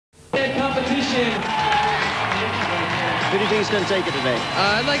competition. Who do you think is going to take it today?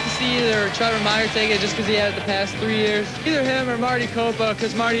 I'd like to see either Trevor Meyer take it just because he had it the past 3 years. Either him or Marti Kuoppa,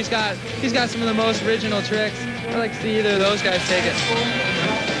 because Marty's got some of the most original tricks. I'd like to see either of those guys take it.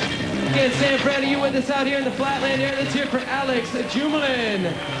 Again, Sam Brand, are you with us out here in the flatland area? Let's hear it for Alex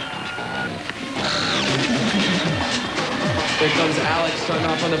Jumelin. Here comes Alex starting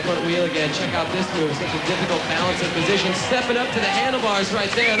off on the front wheel again. Check out this move. Such a difficult balance and position. Stepping up to the handlebars right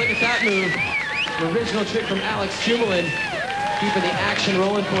there. Look at that move. An original trick from Alex Jumelin. Keeping the action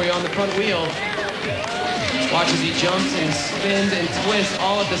rolling for you on the front wheel. Watch as he jumps and spins and twists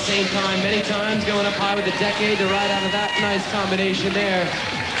all at the same time. Many times going up high with a decade to ride out of that nice combination there.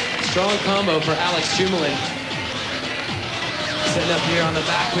 Strong combo for Alex Jumelin. Sitting up here on the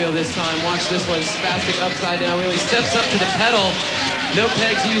back wheel this time. Watch this one, spastic upside down wheel. He steps up to the pedal. No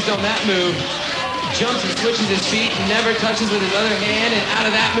pegs used on that move. Jumps and switches his feet, never touches with his other hand, and out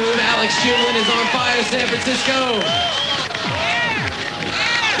of that move, Alex Jumelin is on fire, San Francisco.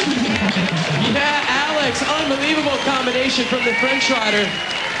 Yeah, Alex, unbelievable combination from the French rider.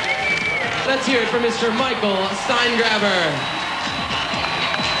 Let's hear it for Mr. Michael Steingraber.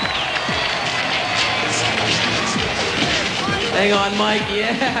 Hang on, Mike.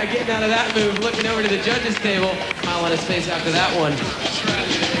 Yeah, getting out of that move, looking over to the judges' table. Smile on his face after that one.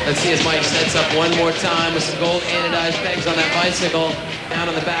 Let's see as Mike sets up one more time with some gold anodized pegs on that bicycle. Down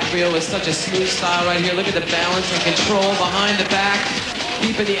on the back wheel with such a smooth style right here. Look at the balance and control behind the back.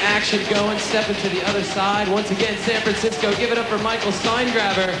 Keeping the action going, stepping to the other side. Once again, San Francisco, give it up for Michael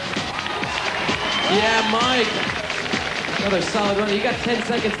Steingraber. Yeah, Mike. Another solid run. You got 10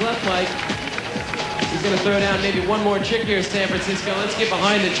 seconds left, Mike. He's going to throw down maybe one more trick here, San Francisco. Let's get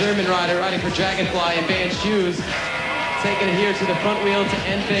behind the German rider riding for Dragonfly in band shoes. Taking it here to the front wheel to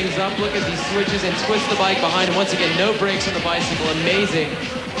end things up. Look at these switches and twist the bike behind him. Once again, no brakes on the bicycle. Amazing.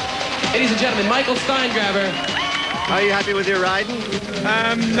 Ladies and gentlemen, Michael Steingraber. Are you happy with your riding?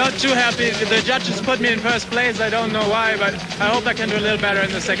 I'm not too happy. The judges put me in first place. I don't know why, but I hope I can do a little better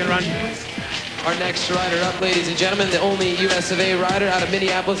in the second run. Our next rider up, ladies and gentlemen, the only US of A rider out of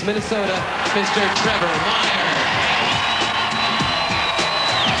Minneapolis, Minnesota, Mr. Trevor Meyer.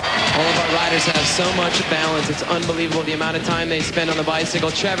 All of our riders have so much balance. It's unbelievable the amount of time they spend on the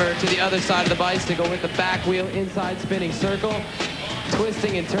bicycle. Trevor to the other side of the bicycle with the back wheel, inside spinning circle,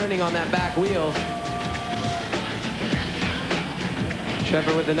 twisting and turning on that back wheel.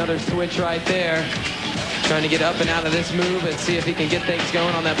 Trevor with another switch right there. Trying to get up and out of this move and see if he can get things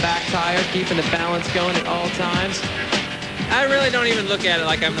going on that back tire, keeping the balance going at all times. I really don't even look at it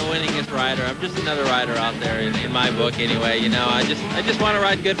like I'm the winningest rider. I'm just another rider out there in my book anyway. You know, I just want to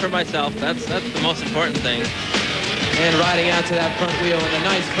ride good for myself. That's the most important thing. And riding out to that front wheel with a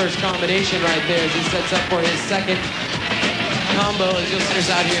nice first combination right there as he sets up for his second combo. As you'll see us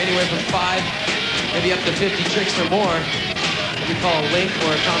out here anywhere from 5, maybe up to 50 tricks or more. What we call a link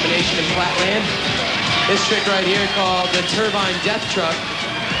or a combination in flatland. This trick right here called the turbine death truck.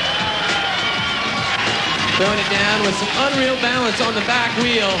 Throwing it down with some unreal balance on the back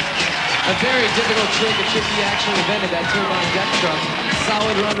wheel. A very difficult trick, a trick he actually invented, that turbine death truck.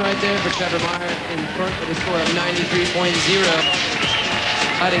 Solid run right there for Trevor Meyer in front with a score of 93.0.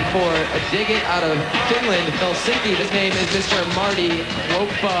 Fighting for a Digit out of Finland, Helsinki. His name is Mr. Marti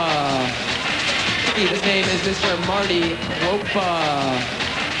Kuoppa. His name is Mr. Marti Kuoppa.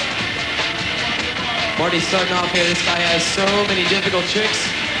 Marty's starting off here. This guy has so many difficult tricks.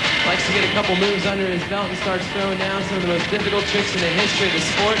 Likes to get a couple moves under his belt and starts throwing down some of the most difficult tricks in the history of the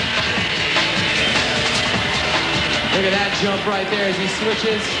sport. Look at that jump right there as he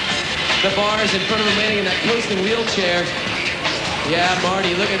switches the bars in front of him, landing in that coasting wheelchair. Yeah,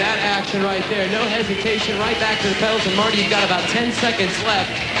 Marty, look at that action right there. No hesitation, right back to the pedals, and Marty's got about 10 seconds left.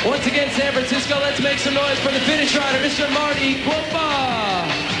 Once again, San Francisco, let's make some noise for the finish rider, Mr. Marti Kuoppa.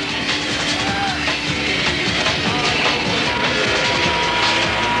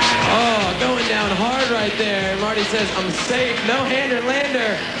 Oh, going down hard right there. Marty says, I'm safe. No-hander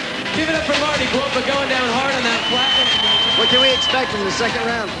lander. Give it up for Marti Kuoppa going down hard on that flat. What can we expect from the second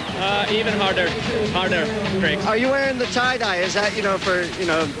round? Even harder tricks. Are you wearing the tie-dye? Is that, for,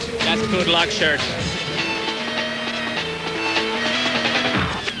 That's a good luck shirt.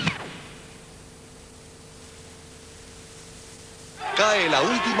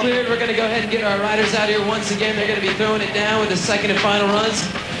 Cleared. We're going to go ahead and get our riders out here once again. They're going to be throwing it down with the second and final runs.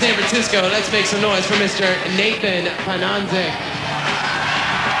 San Francisco, let's make some noise for Mr. Nathan Penonzeck.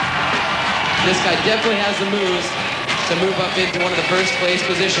 This guy definitely has the moves to move up into one of the first place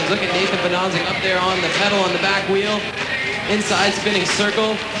positions. Look at Nathan Penonzeck up there on the pedal on the back wheel. Inside spinning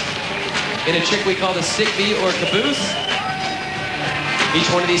circle in a trick we call the stick beat or caboose. Each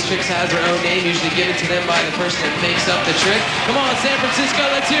one of these tricks has their own name, usually given to them by the person that makes up the trick. Come on, San Francisco,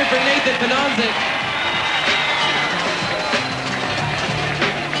 let's hear it for Nathan Penonzeck.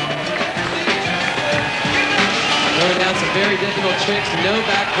 Throwing down some very difficult tricks, no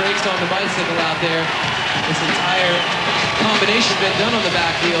back brakes on the bicycle out there. This entire combination's been done on the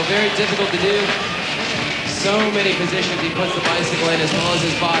back wheel, very difficult to do. So many positions he puts the bicycle in as well as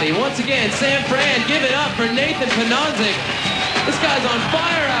his body. Once again, San Fran, give it up for Nathan Penonzeck. This guy's on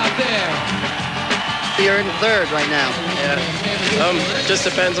fire out there. You're in third right now. Yeah. Just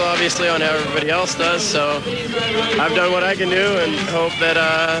depends obviously on how everybody else does. So I've done what I can do and hope that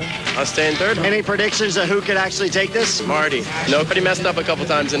I'll stay in third. Any predictions of who could actually take this? Marty. Nobody messed up a couple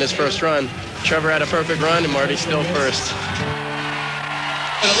times in his first run. Trevor had a perfect run and Marty's still first.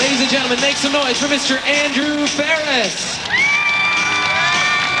 Ladies and gentlemen, make some noise for Mr. Andrew Faris.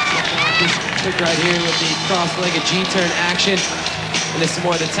 This trick right here with the cross-legged G-turn action. And this is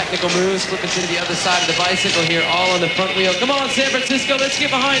more of the technical moves. Flip it to the other side of the bicycle here, all on the front wheel. Come on, San Francisco, let's get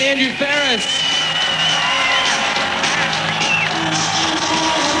behind Andrew Faris.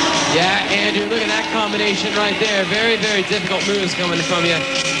 Yeah, Andrew, look at that combination right there. Very, very difficult moves coming from you.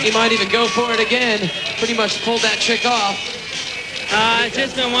 He might even go for it again. Pretty much pulled that trick off. It's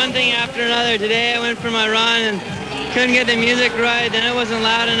just been one thing after another. Today I went for my run and couldn't get the music right, then it wasn't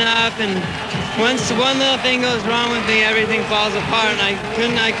loud enough, and once one little thing goes wrong with me, everything falls apart, and I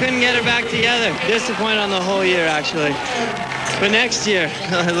couldn't get it back together. Disappointed on the whole year, actually. But next year,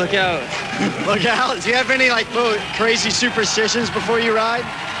 look out. Look out. Do you have any like crazy superstitions before you ride?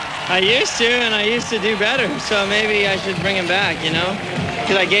 I used to, and I used to do better, so maybe I should bring him back, you know?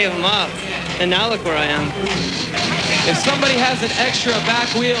 Because I gave him up, and now look where I am. If somebody has an extra back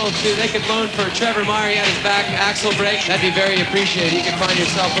wheel they could loan for Trevor Meyer, he had his back axle brake, that'd be very appreciated. You can find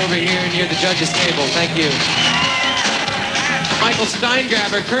yourself over here near the judges' table. Thank you. Michael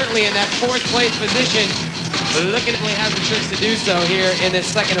Steingraber currently in that fourth place position, looking like he has the tricks to do so here in this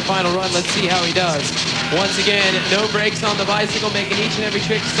second and final run. Let's see how he does. Once again, no brakes on the bicycle, making each and every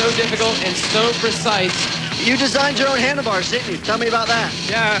trick so difficult and so precise. You designed your own handlebars, didn't you? Tell me about that.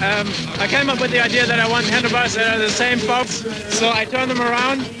 Yeah, I came up with the idea that I want handlebars that are the same folks, so I turned them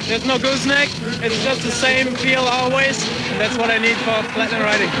around. There's no gooseneck. It's just the same feel always. That's what I need for flatland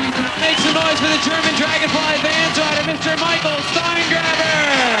riding. Make some noise for the German Dragonfly Vans rider, Mr. Michael Steingraber.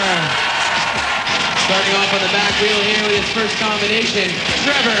 Starting off on the back wheel here with his first combination,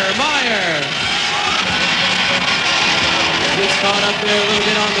 Trevor Meyer. Gets caught up there a little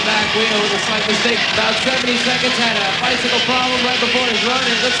bit on the back wheel with a slight mistake. About 70 seconds, had a bicycle problem right before his run.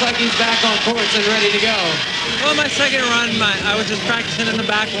 It looks like he's back on course and ready to go. Well, my second run, I was just practicing in the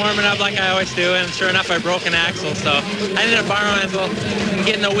back, warming up like I always do, and sure enough, I broke an axle. So I ended up borrowing it,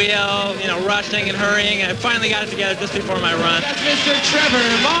 getting the wheel, you know, rushing and hurrying, and I finally got it together just before my run. That's Mr. Trevor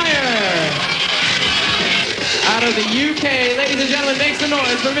Meyer. Out of the UK, ladies and gentlemen, make some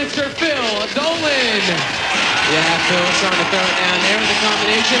noise for Mr. Phil Dolan. Yeah, Phil's trying to throw it down there with the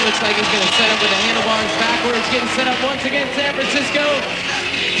combination. Looks like he's going to set up with the handlebars backwards. Getting set up once again, San Francisco.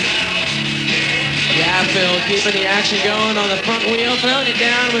 Yeah, Phil keeping the action going on the front wheel. Throwing it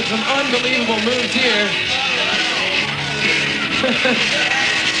down with some unbelievable moves here.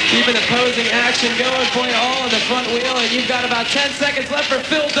 Keeping opposing action going for you all on the front wheel. And you've got about 10 seconds left for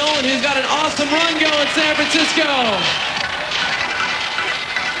Phil Dolan, who's got an awesome run going, San Francisco.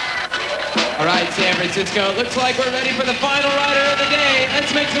 All right, San Francisco, looks like we're ready for the final rider of the day. Let's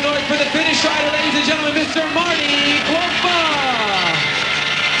make some noise for the finish rider, ladies and gentlemen, Mr. Marti Kuoppa.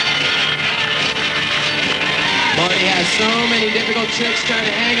 Marty has so many difficult tricks trying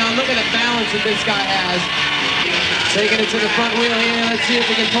to hang on. Look at the balance that this guy has. Taking it to the front wheel here. Let's see if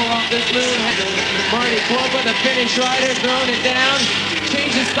we can pull off this move. Marti Kuoppa, the finish rider, throwing it down.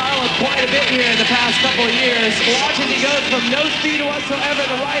 Changed his style up quite a bit here in the past couple of years. Watch as he goes from no speed whatsoever,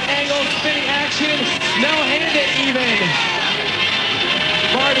 the right angle, spinning action, no-handed even.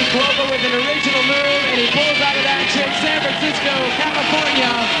 Marti Kuoppa with an original move, and he pulls out of that trick. San Francisco,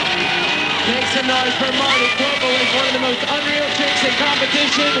 California. Make some noise for Marti Kuoppa with one of the most unreal tricks in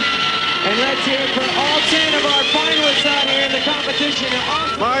competition. And let's hear it for all 10 of our finalists out here in the competition.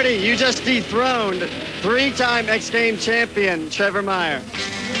 Marty, you just dethroned three-time X Games champion Trevor Meyer.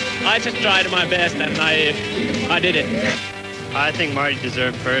 I just tried my best and I did it. I think Marty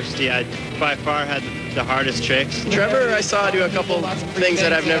deserved first. He had by far had the hardest tricks. Trevor, I saw do a couple things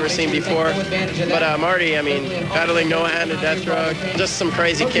that I've never seen before. But Marty, I mean, paddling no-handed death drug, just some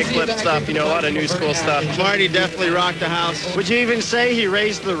crazy kickflip stuff, you know, a lot of new school stuff. Marty definitely rocked the house. Would you even say he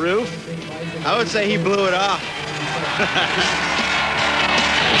raised the roof? I would say he blew it off.